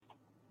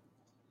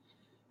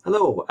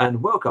Hello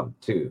and welcome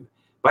to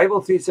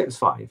Bible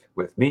 365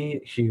 with me,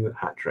 Hugh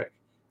Hatrick.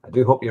 I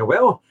do hope you're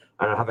well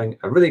and are having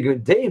a really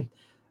good day.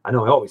 I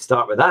know I always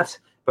start with that,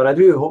 but I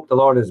do hope the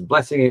Lord is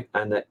blessing you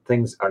and that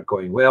things are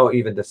going well,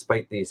 even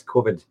despite these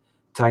COVID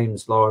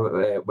times,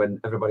 Lord, when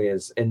everybody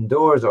is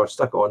indoors or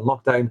stuck on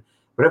lockdown.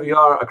 Wherever you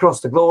are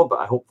across the globe,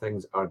 I hope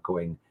things are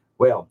going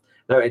well.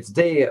 Now, it's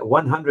day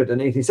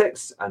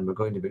 186, and we're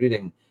going to be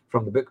reading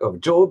from the book of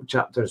Job,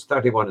 chapters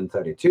 31 and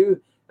 32,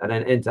 and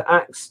then into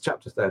Acts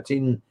chapter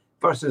 13,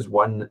 verses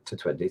 1 to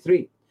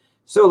 23.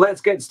 So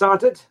let's get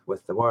started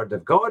with the word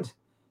of God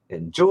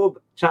in Job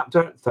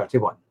chapter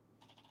 31.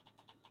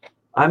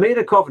 I made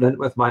a covenant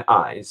with my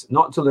eyes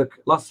not to look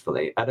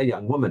lustfully at a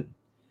young woman.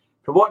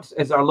 For what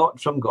is our lot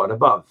from God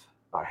above,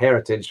 our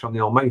heritage from the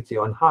Almighty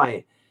on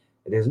high?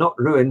 It is not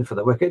ruin for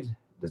the wicked,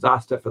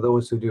 disaster for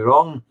those who do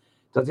wrong.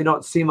 Does he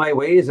not see my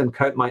ways and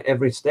count my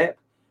every step?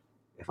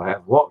 If I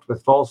have walked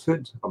with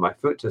falsehood, or my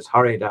foot has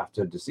hurried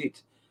after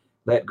deceit,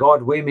 let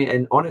God weigh me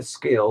in honest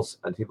scales,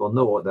 and he will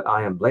know that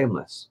I am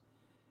blameless.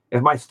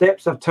 If my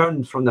steps have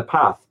turned from the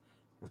path,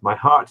 if my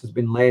heart has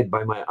been led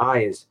by my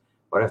eyes,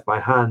 or if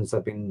my hands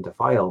have been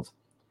defiled,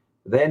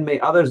 then may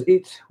others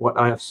eat what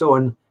I have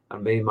sown,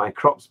 and may my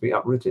crops be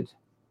uprooted.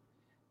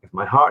 If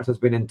my heart has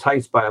been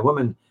enticed by a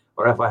woman,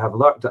 or if I have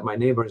lurked at my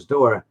neighbour's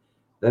door,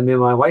 then may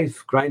my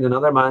wife grind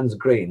another man's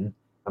grain,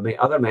 and may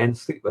other men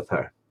sleep with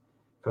her.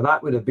 For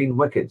that would have been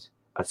wicked,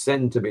 a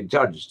sin to be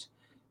judged.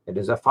 It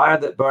is a fire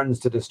that burns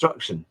to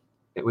destruction.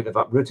 It would have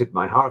uprooted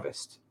my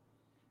harvest.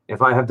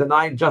 If I have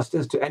denied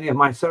justice to any of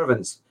my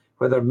servants,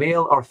 whether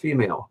male or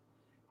female,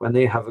 when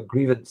they have a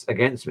grievance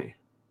against me,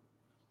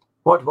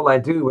 what will I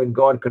do when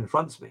God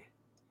confronts me?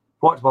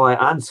 What will I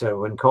answer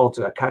when called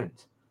to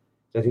account?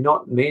 Did he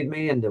not made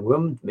me in the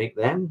womb make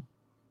them?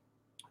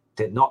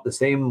 Did not the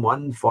same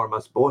one form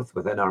us both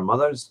within our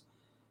mothers?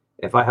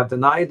 If I have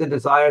denied the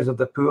desires of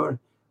the poor,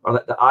 or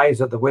let the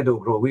eyes of the widow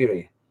grow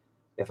weary,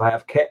 if I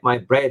have kept my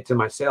bread to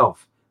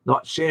myself,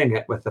 not sharing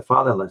it with the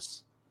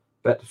fatherless,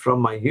 but from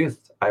my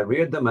youth I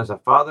reared them as a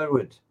father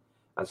would,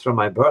 as from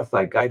my birth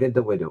I guided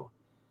the widow.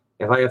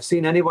 If I have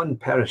seen anyone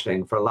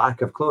perishing for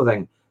lack of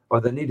clothing,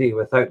 or the needy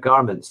without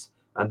garments,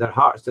 and their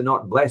hearts do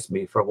not bless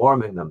me for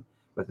warming them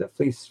with the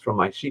fleece from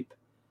my sheep,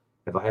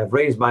 if I have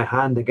raised my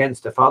hand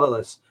against the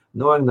fatherless,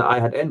 knowing that I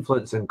had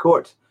influence in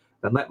court,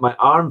 then let my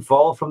arm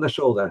fall from the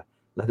shoulder,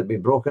 let it be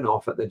broken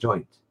off at the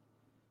joint.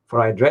 For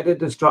I dreaded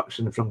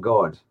destruction from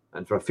God,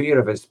 and for fear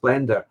of his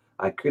splendor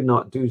I could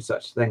not do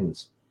such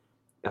things.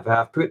 If I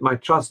have put my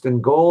trust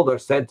in gold, or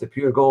said to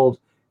pure gold,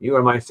 you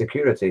are my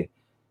security,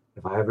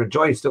 if I have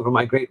rejoiced over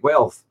my great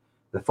wealth,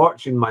 the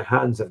fortune my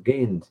hands have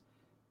gained,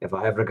 if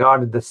I have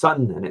regarded the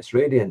sun and its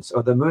radiance,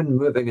 or the moon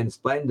moving in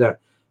splendor,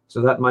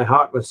 so that my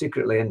heart was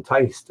secretly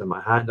enticed, and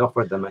my hand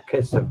offered them a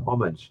kiss of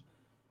homage,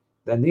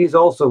 then these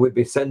also would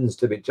be sins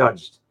to be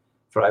judged,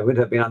 for I would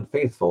have been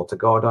unfaithful to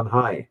God on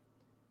high.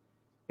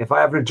 If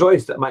I have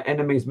rejoiced at my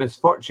enemy's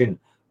misfortune,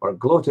 or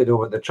gloated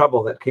over the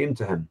trouble that came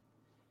to him,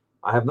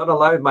 I have not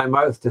allowed my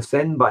mouth to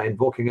sin by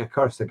invoking a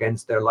curse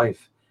against their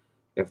life.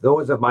 If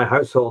those of my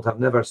household have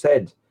never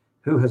said,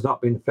 who has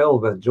not been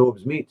filled with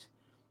Job's meat?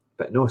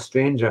 But no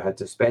stranger had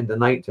to spend the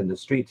night in the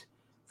street,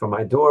 for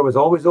my door was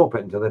always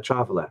open to the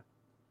traveller.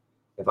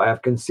 If I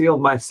have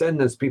concealed my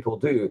sin as people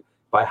do,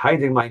 by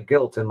hiding my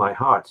guilt in my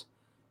heart,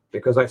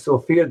 because I so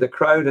feared the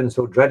crowd and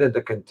so dreaded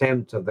the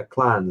contempt of the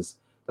clans,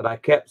 that I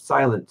kept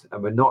silent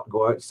and would not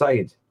go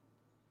outside.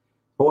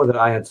 Oh, that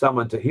I had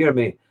someone to hear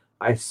me!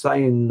 I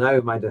sign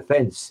now my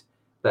defence,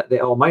 that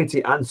the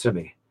Almighty answer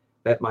me,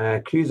 let my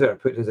accuser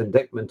put his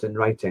indictment in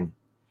writing.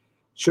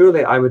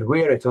 Surely I would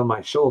wear it on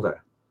my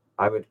shoulder,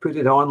 I would put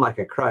it on like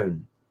a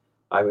crown,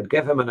 I would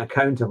give him an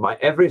account of my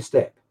every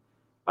step,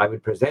 I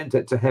would present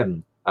it to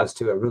him as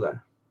to a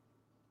ruler.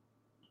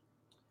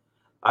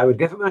 I would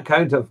give him an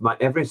account of my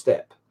every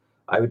step,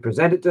 I would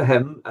present it to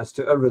him as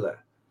to a ruler.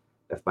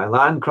 If my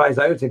land cries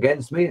out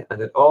against me,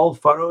 and it all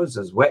furrows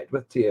as wet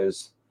with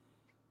tears,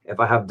 if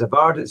I have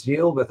devoured its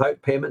yield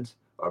without payment,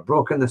 or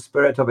broken the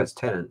spirit of its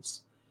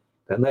tenants,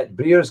 then let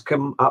briers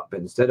come up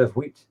instead of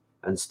wheat,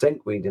 and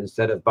stinkweed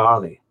instead of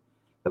barley.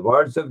 The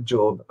words of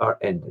Job are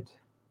ended.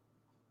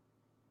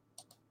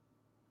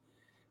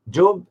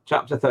 Job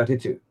chapter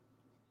 32.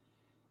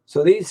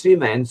 So these three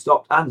men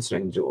stopped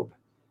answering Job,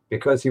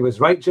 because he was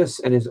righteous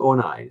in his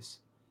own eyes.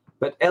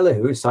 But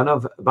Elihu, son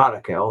of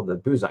Barachel, the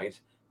Buzite,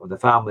 of the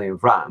family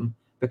of Ram,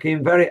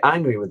 became very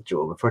angry with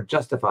Job for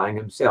justifying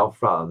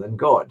himself rather than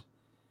God.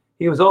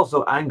 He was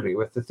also angry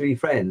with the three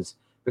friends,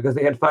 because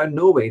they had found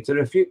no way to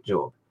refute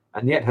Job,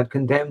 and yet had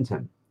condemned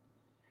him.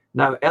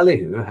 Now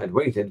Elihu had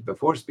waited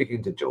before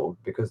speaking to Job,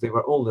 because they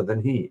were older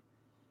than he.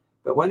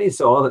 But when he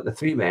saw that the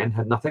three men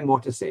had nothing more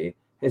to say,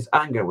 his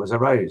anger was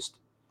aroused.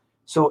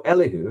 So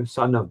Elihu,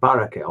 son of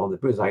Barachel, the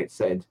Buzite,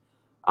 said,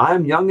 I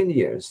am young in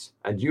years,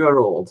 and you are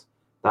old.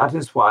 That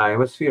is why I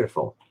was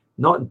fearful,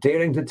 not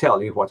daring to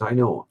tell you what I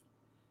know.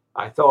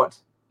 I thought,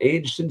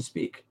 age should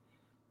speak,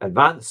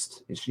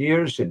 advanced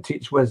years should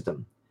teach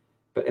wisdom.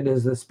 But it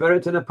is the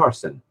spirit in a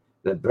person,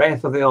 the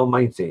breath of the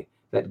Almighty,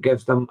 that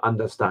gives them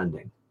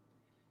understanding.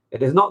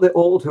 It is not the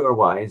old who are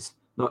wise,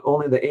 not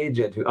only the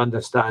aged who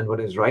understand what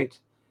is right.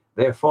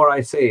 Therefore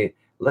I say,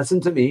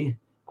 listen to me,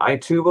 I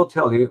too will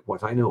tell you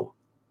what I know.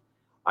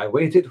 I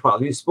waited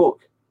while you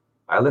spoke.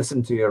 I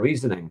listened to your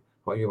reasoning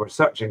while you were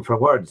searching for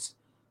words.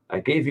 I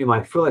gave you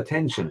my full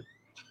attention,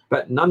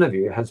 but none of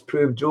you has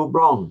proved Job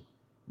wrong.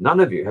 None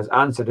of you has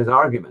answered his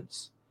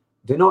arguments.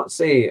 Do not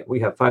say, we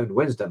have found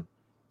wisdom.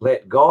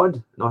 Let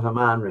God, not a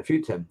man,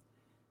 refute him.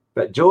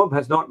 But Job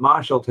has not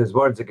marshaled his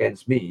words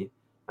against me,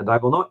 and I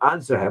will not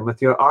answer him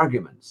with your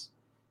arguments.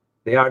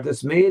 They are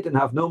dismayed and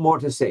have no more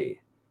to say.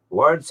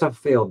 Words have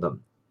failed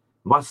them.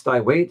 Must I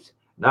wait,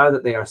 now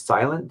that they are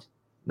silent,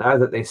 now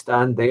that they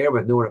stand there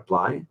with no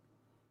reply?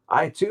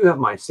 I too have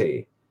my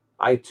say.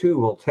 I too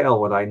will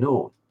tell what I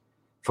know.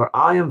 For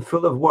I am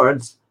full of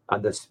words,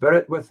 and the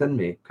spirit within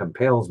me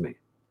compels me.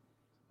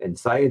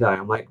 Inside I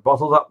am like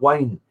bottled up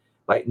wine,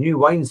 like new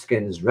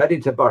wineskins ready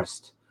to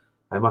burst.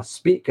 I must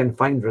speak and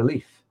find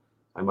relief.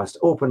 I must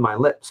open my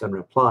lips and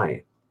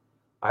reply.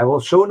 I will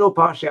show no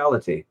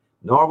partiality,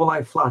 nor will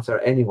I flatter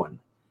anyone.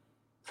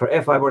 For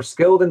if I were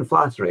skilled in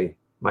flattery,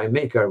 my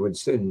Maker would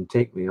soon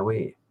take me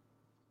away.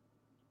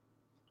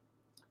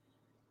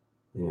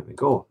 There we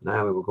go.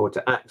 Now we will go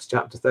to Acts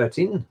chapter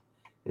 13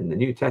 in the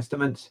New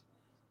Testament.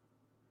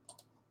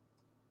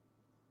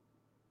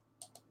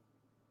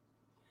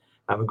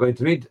 And we're going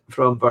to read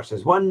from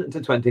verses 1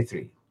 to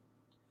 23.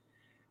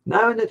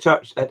 Now in the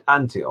church at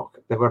Antioch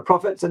there were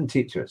prophets and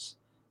teachers: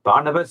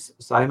 Barnabas,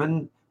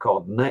 Simon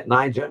called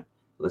Niger,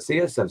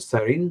 Lysias of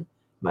Cyrene,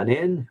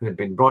 Manaen, who had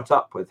been brought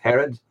up with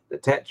Herod the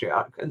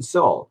Tetrarch, and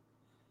Saul.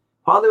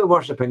 While they were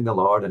worshipping the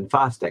Lord and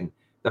fasting,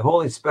 the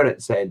Holy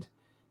Spirit said,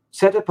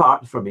 Set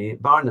apart for me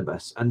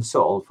Barnabas and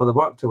Saul for the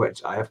work to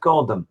which I have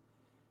called them.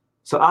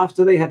 So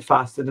after they had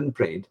fasted and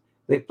prayed,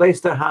 they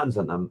placed their hands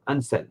on them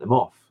and sent them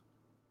off.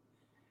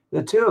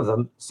 The two of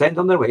them, sent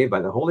on their way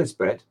by the Holy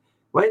Spirit,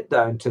 went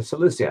down to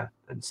Seleucia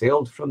and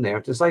sailed from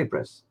there to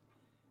Cyprus.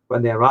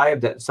 When they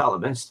arrived at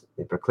Salamis,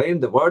 they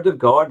proclaimed the word of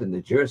God in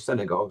the Jewish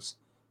synagogues.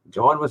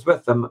 John was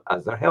with them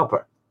as their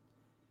helper.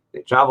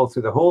 They traveled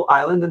through the whole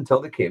island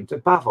until they came to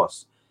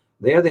Paphos.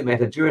 There they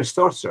met a Jewish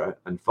sorcerer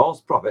and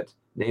false prophet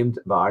named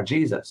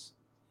Bar-Jesus,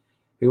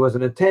 who was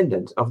an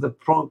attendant of the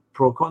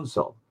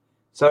proconsul,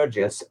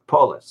 Sergius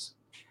Paulus.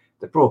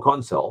 The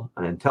proconsul,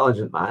 an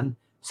intelligent man,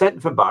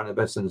 sent for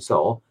Barnabas and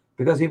Saul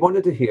because he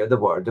wanted to hear the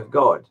word of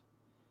God.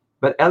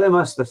 But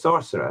Elymas the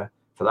sorcerer,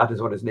 for that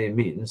is what his name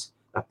means,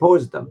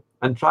 opposed them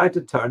and tried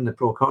to turn the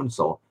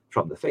proconsul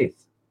from the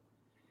faith.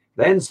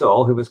 Then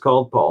Saul, who was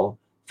called Paul,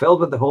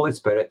 filled with the Holy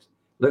Spirit,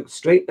 looked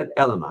straight at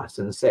Elymas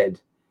and said,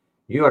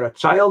 You are a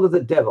child of the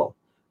devil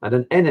and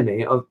an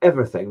enemy of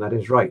everything that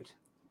is right.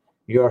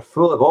 You are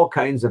full of all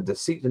kinds of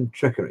deceit and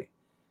trickery.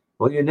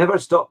 Will you never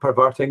stop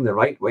perverting the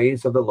right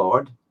ways of the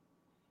Lord?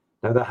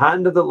 Now the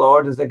hand of the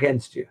Lord is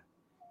against you.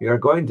 You are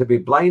going to be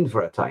blind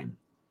for a time,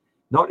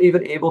 not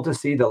even able to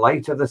see the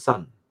light of the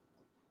sun.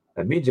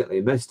 Immediately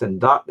mist and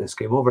darkness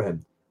came over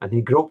him, and he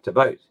groped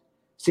about,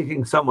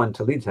 seeking someone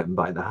to lead him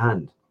by the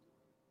hand.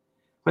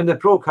 When the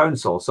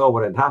proconsul saw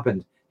what had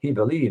happened, he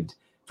believed,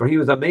 for he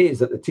was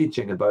amazed at the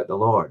teaching about the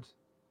Lord.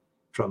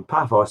 From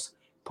Paphos,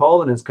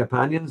 Paul and his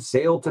companions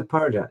sailed to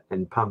Perga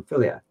in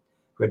Pamphylia,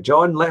 where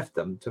John left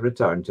them to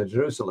return to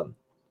Jerusalem.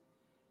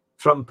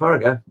 From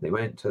Perga, they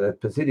went to the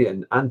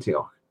Pisidian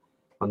Antioch.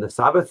 On the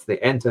Sabbath, they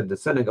entered the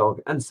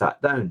synagogue and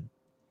sat down.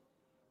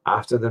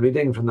 After the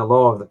reading from the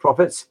law of the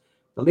prophets,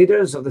 the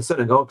leaders of the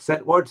synagogue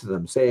sent word to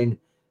them, saying,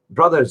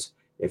 Brothers,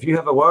 if you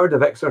have a word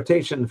of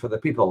exhortation for the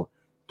people,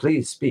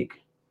 please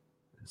speak.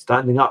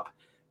 Standing up,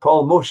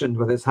 Paul motioned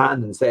with his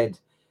hand and said,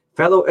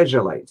 Fellow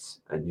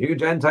Israelites, and you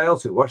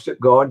Gentiles who worship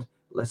God,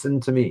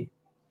 listen to me.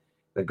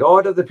 The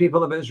God of the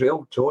people of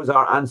Israel chose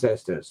our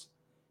ancestors.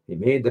 He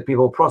made the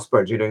people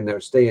prosper during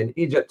their stay in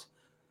Egypt.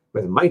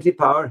 With mighty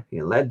power,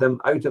 he led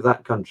them out of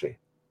that country.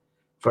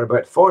 For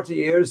about 40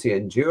 years, he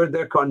endured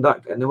their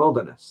conduct in the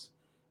wilderness,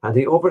 and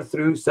he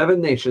overthrew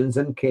 7 nations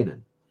in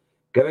Canaan,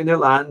 giving their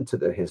land to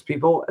his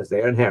people as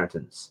their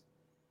inheritance.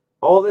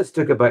 All this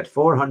took about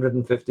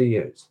 450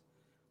 years.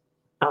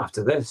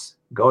 After this,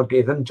 God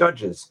gave them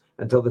judges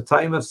until the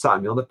time of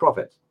Samuel the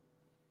prophet.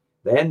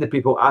 Then the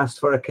people asked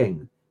for a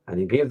king, and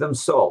he gave them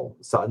Saul,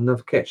 son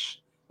of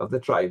Kish, of the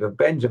tribe of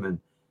Benjamin,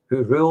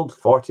 who ruled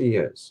 40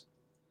 years.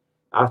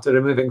 After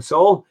removing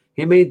Saul,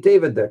 he made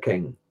David their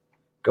king.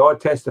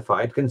 God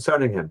testified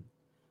concerning him,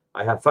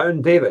 I have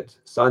found David,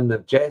 son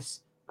of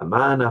Jesse, a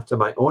man after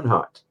my own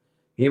heart.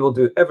 He will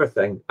do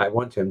everything I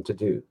want him to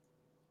do.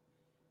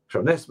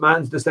 From this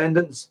man's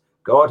descendants,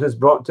 God has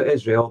brought to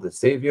Israel the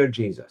Savior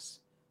Jesus,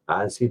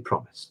 as he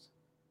promised.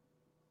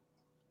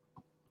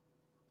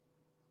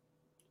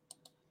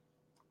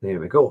 There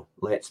we go.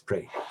 Let's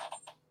pray.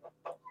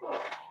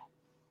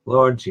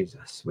 Lord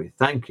Jesus, we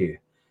thank you,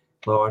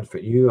 Lord, for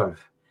you are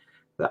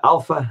the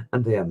Alpha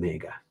and the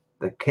Omega,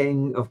 the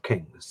King of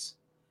Kings.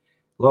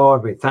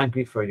 Lord, we thank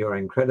you for your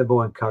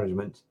incredible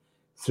encouragement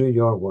through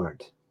your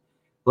word.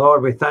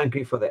 Lord, we thank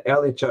you for the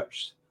early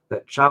church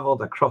that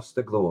traveled across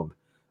the globe,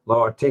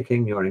 Lord,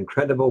 taking your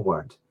incredible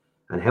word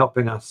and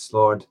helping us,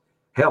 Lord,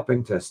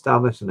 helping to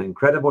establish an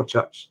incredible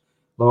church,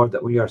 Lord,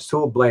 that we are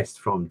so blessed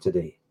from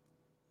today.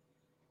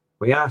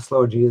 We ask,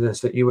 Lord Jesus,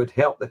 that you would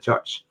help the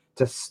church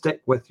to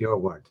stick with your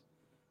word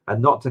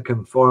and not to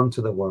conform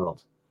to the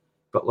world.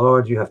 But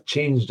Lord, you have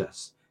changed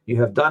us. You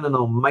have done an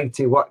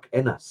almighty work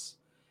in us.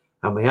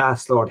 And we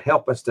ask, Lord,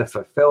 help us to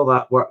fulfill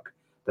that work,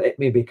 that it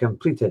may be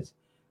completed.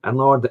 And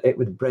Lord, that it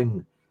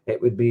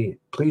would be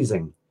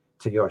pleasing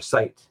to your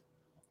sight.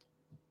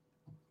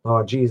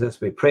 Lord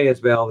Jesus, we pray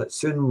as well that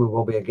soon we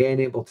will be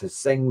again able to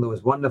sing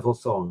those wonderful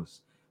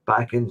songs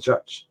back in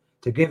church,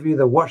 to give you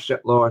the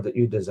worship, Lord, that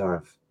you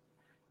deserve.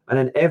 And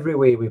in every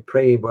way we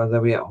pray,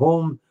 whether we're at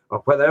home or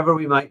wherever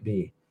we might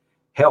be,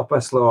 help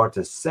us, Lord,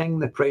 to sing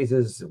the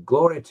praises of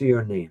glory to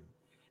your name,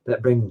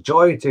 that bring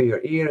joy to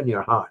your ear and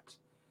your heart.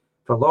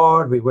 For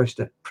Lord, we wish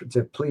to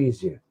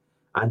please you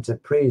and to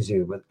praise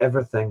you with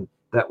everything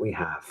that we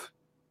have.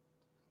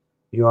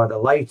 You are the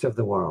light of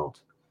the world.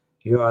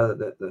 You are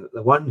the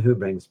one who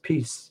brings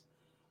peace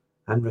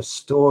and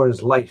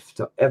restores life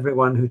to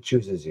everyone who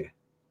chooses you.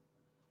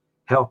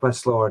 Help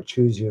us, Lord,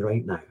 choose you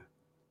right now.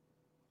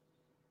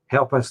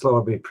 Help us,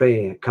 Lord, we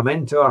pray, come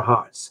into our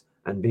hearts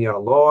and be our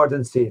Lord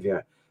and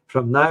Savior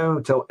from now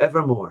till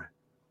evermore.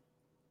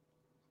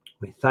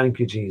 We thank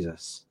you,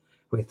 Jesus.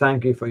 We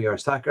thank you for your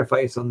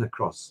sacrifice on the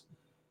cross,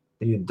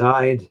 that you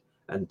died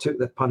and took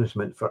the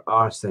punishment for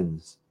our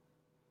sins,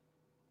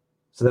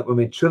 so that when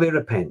we truly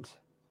repent,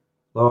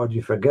 Lord,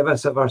 you forgive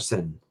us of our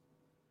sin,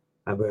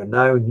 and we are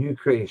now new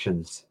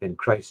creations in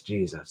Christ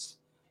Jesus.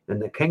 In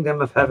the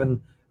kingdom of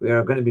heaven, we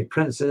are going to be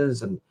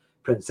princes and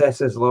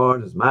princesses,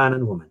 Lord, as man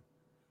and woman.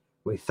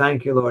 We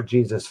thank you, Lord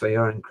Jesus, for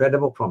your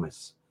incredible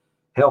promise.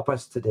 Help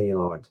us today,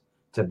 Lord,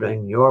 to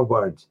bring your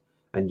word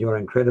and your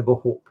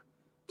incredible hope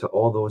to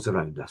all those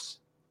around us.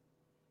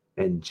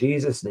 In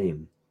Jesus'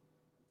 name,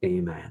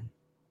 amen.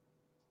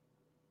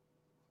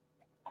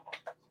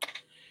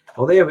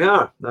 Well, there we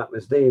are. That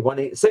was day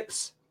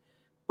 186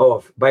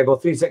 of Bible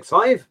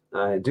 365.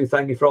 I do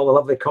thank you for all the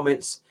lovely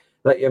comments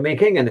that you're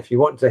making. And if you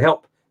want to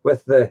help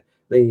with the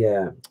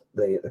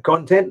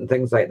content and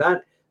things like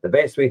that, the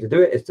best way to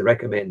do it is to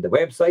recommend the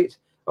website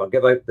or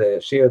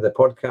share the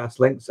podcast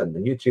links and the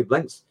YouTube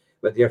links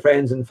with your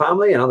friends and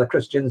family and other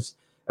Christians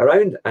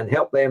around, and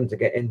help them to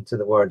get into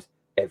the word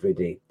every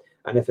day.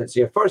 And if it's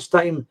your first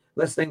time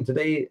listening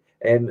today,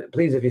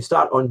 please, if you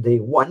start on day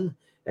 1,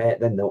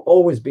 then there'll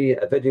always be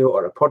a video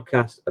or a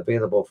podcast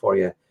available for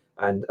you.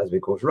 And as we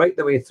go right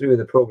the way through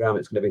the program,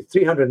 it's going to be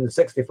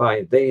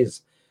 365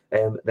 days.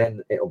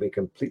 Then it'll be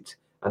complete,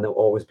 and there'll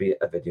always be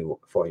a video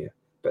for you.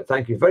 But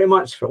thank you very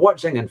much for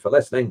watching and for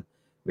listening.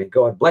 May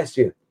God bless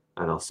you,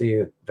 and I'll see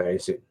you very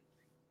soon.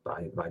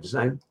 Bye just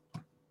now.